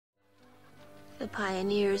The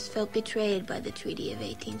pioneers felt betrayed by the Treaty of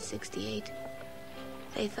 1868.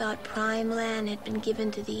 They thought prime land had been given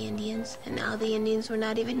to the Indians, and now the Indians were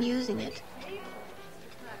not even using it.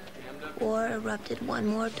 War erupted one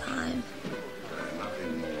more time.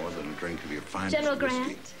 Nothing more than a drink of your finest General whiskey.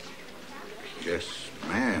 Grant. Yes,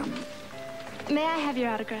 ma'am. May I have your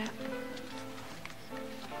autograph?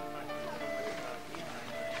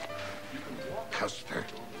 Custer.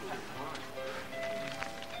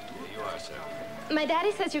 Here you are, sir. My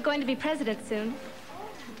daddy says you're going to be president soon.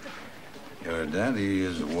 Your daddy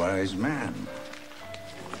is a wise man.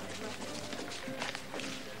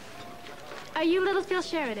 Are you Little Phil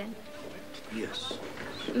Sheridan? Yes.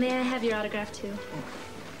 May I have your autograph, too?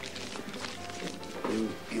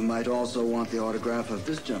 You might also want the autograph of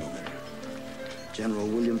this gentleman, General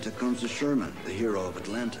William Tecumseh Sherman, the hero of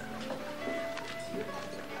Atlanta.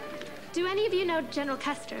 Do any of you know General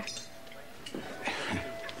Custer?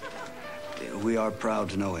 We are proud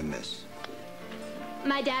to know him, miss.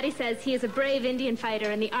 My daddy says he is a brave Indian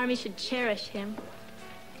fighter and the Army should cherish him.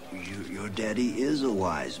 Your daddy is a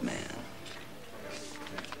wise man.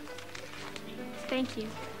 Thank you.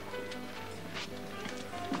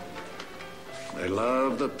 They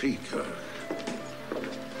love the peacock.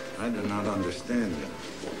 I do not understand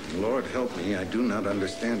him. Lord help me, I do not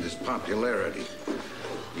understand his popularity.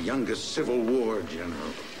 The youngest Civil War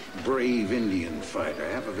general, brave Indian fighter.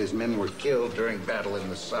 Half of his men were killed during battle in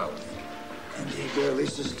the South. And he barely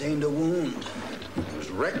sustained a wound. He was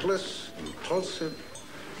reckless, impulsive,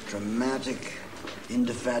 dramatic,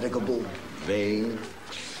 indefatigable, vain.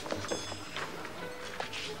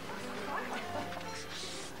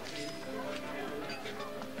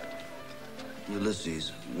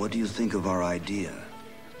 Ulysses, what do you think of our idea?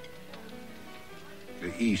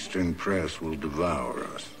 The Eastern press will devour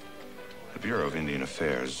us. The Bureau of Indian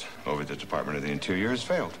Affairs over the Department of the Interior has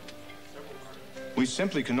failed. We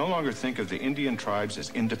simply can no longer think of the Indian tribes as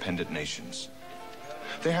independent nations.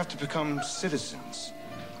 They have to become citizens,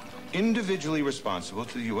 individually responsible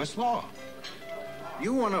to the U.S. law.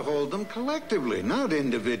 You want to hold them collectively, not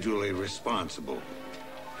individually responsible.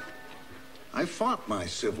 I fought my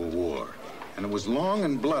Civil War, and it was long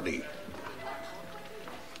and bloody.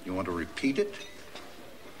 You want to repeat it?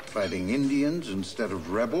 Fighting Indians instead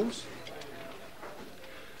of rebels?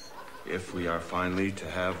 If we are finally to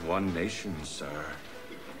have one nation, sir.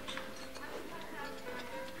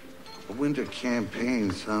 A winter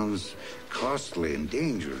campaign sounds costly and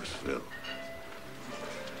dangerous, Phil.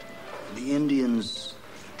 The Indians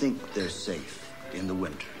think they're safe in the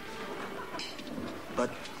winter. But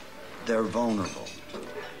they're vulnerable.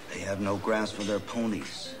 They have no grass for their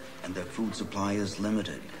ponies, and their food supply is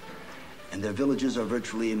limited. And their villages are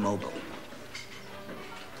virtually immobile.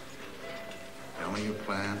 Tell me your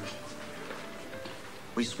plan.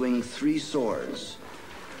 We swing 3 swords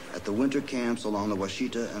at the winter camps along the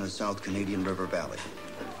Washita and the South Canadian River Valley.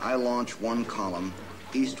 I launch 1 column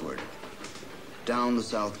eastward, down the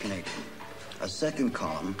South Canadian. A second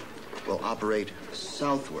column will operate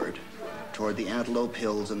southward toward the Antelope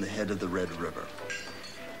Hills and the head of the Red River.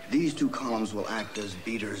 These 2 columns will act as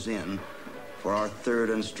beaters in for our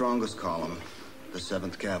 3rd and strongest column, the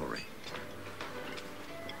 7th Cavalry.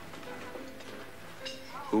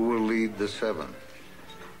 Who will lead the 7th?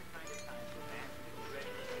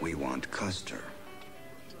 We want Custer.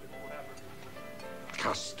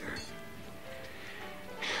 Custer.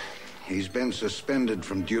 He's been suspended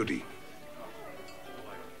from duty.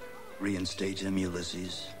 Reinstate him,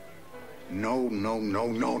 Ulysses. No, no, no,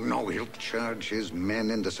 no, no. He'll charge his men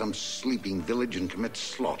into some sleeping village and commit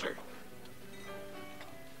slaughter.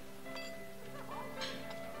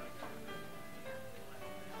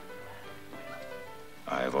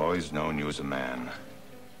 I have always known you as a man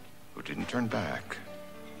who didn't turn back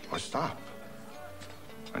or stop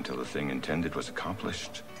until the thing intended was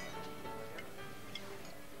accomplished.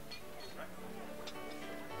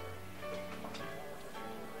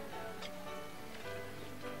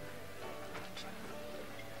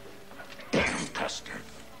 Damn Custer.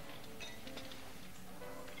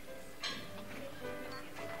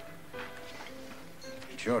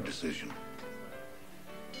 It's your decision.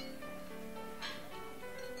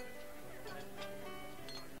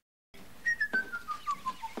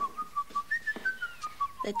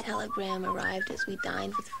 The telegram arrived as we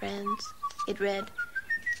dined with friends. It read,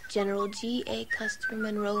 General G.A. Custer,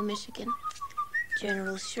 Monroe, Michigan.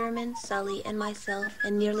 General Sherman, Sully, and myself,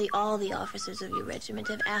 and nearly all the officers of your regiment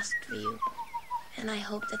have asked for you. And I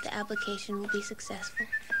hope that the application will be successful.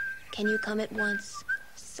 Can you come at once?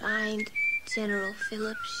 Signed, General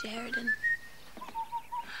Philip Sheridan.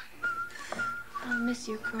 I'll miss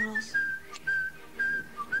your colonels.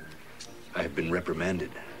 I I have been reprimanded,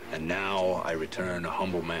 and now I return a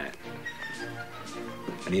humble man.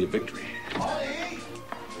 I need a victory. Ollie!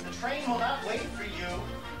 The train will not wait for you.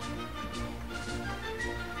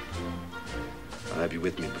 I'll have you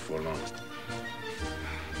with me before long.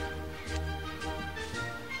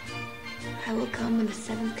 I will come when the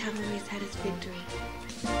 7th Cavalry has had its victory.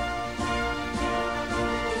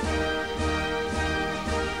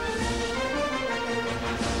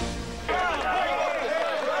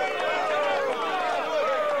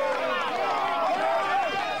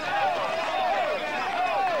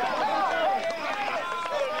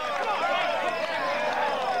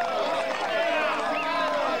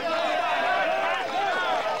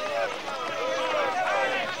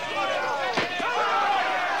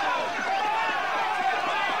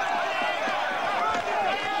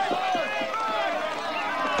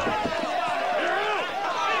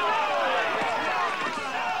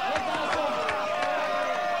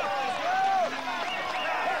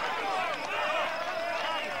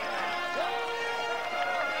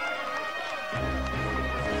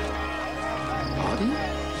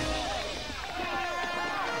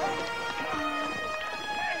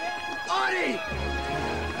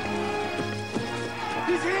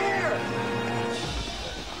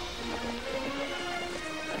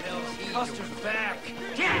 Custer's back.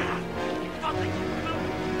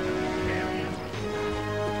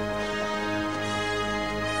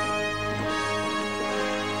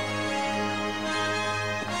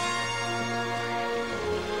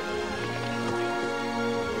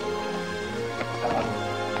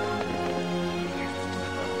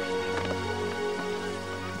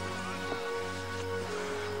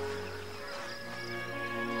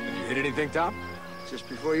 Hit anything, Tom? Just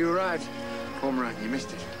before you arrived. Home run, you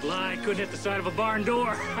missed it. Lie, couldn't hit the side of a barn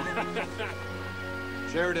door.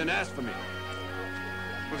 Sheridan asked for me.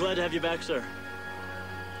 We're glad to have you back, sir.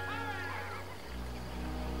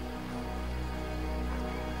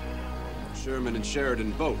 Sherman and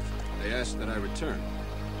Sheridan both. They asked that I return.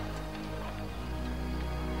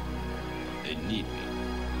 They need me.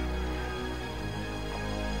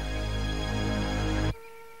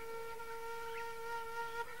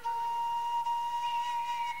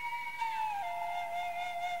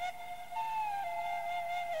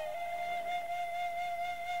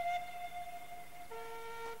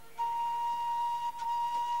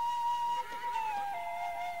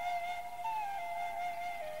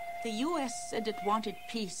 The U.S. said it wanted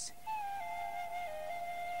peace.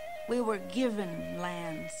 We were given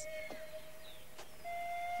lands.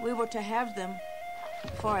 We were to have them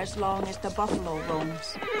for as long as the buffalo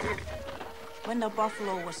roams. When the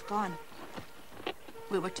buffalo was gone,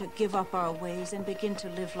 we were to give up our ways and begin to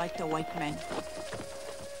live like the white men.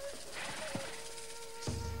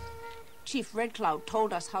 Chief Red Cloud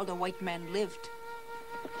told us how the white man lived.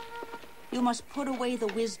 You must put away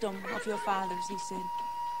the wisdom of your fathers, he said.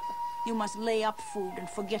 You must lay up food and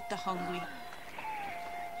forget the hungry.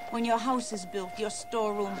 When your house is built, your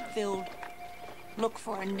storeroom filled, look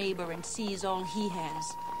for a neighbor and seize all he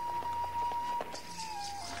has.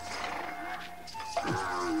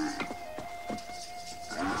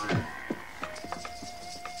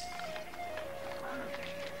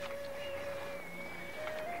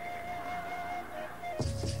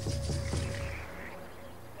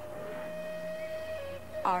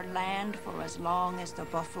 Our land for as long as the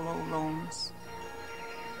buffalo roams.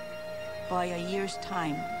 By a year's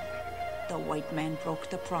time, the white man broke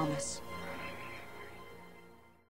the promise.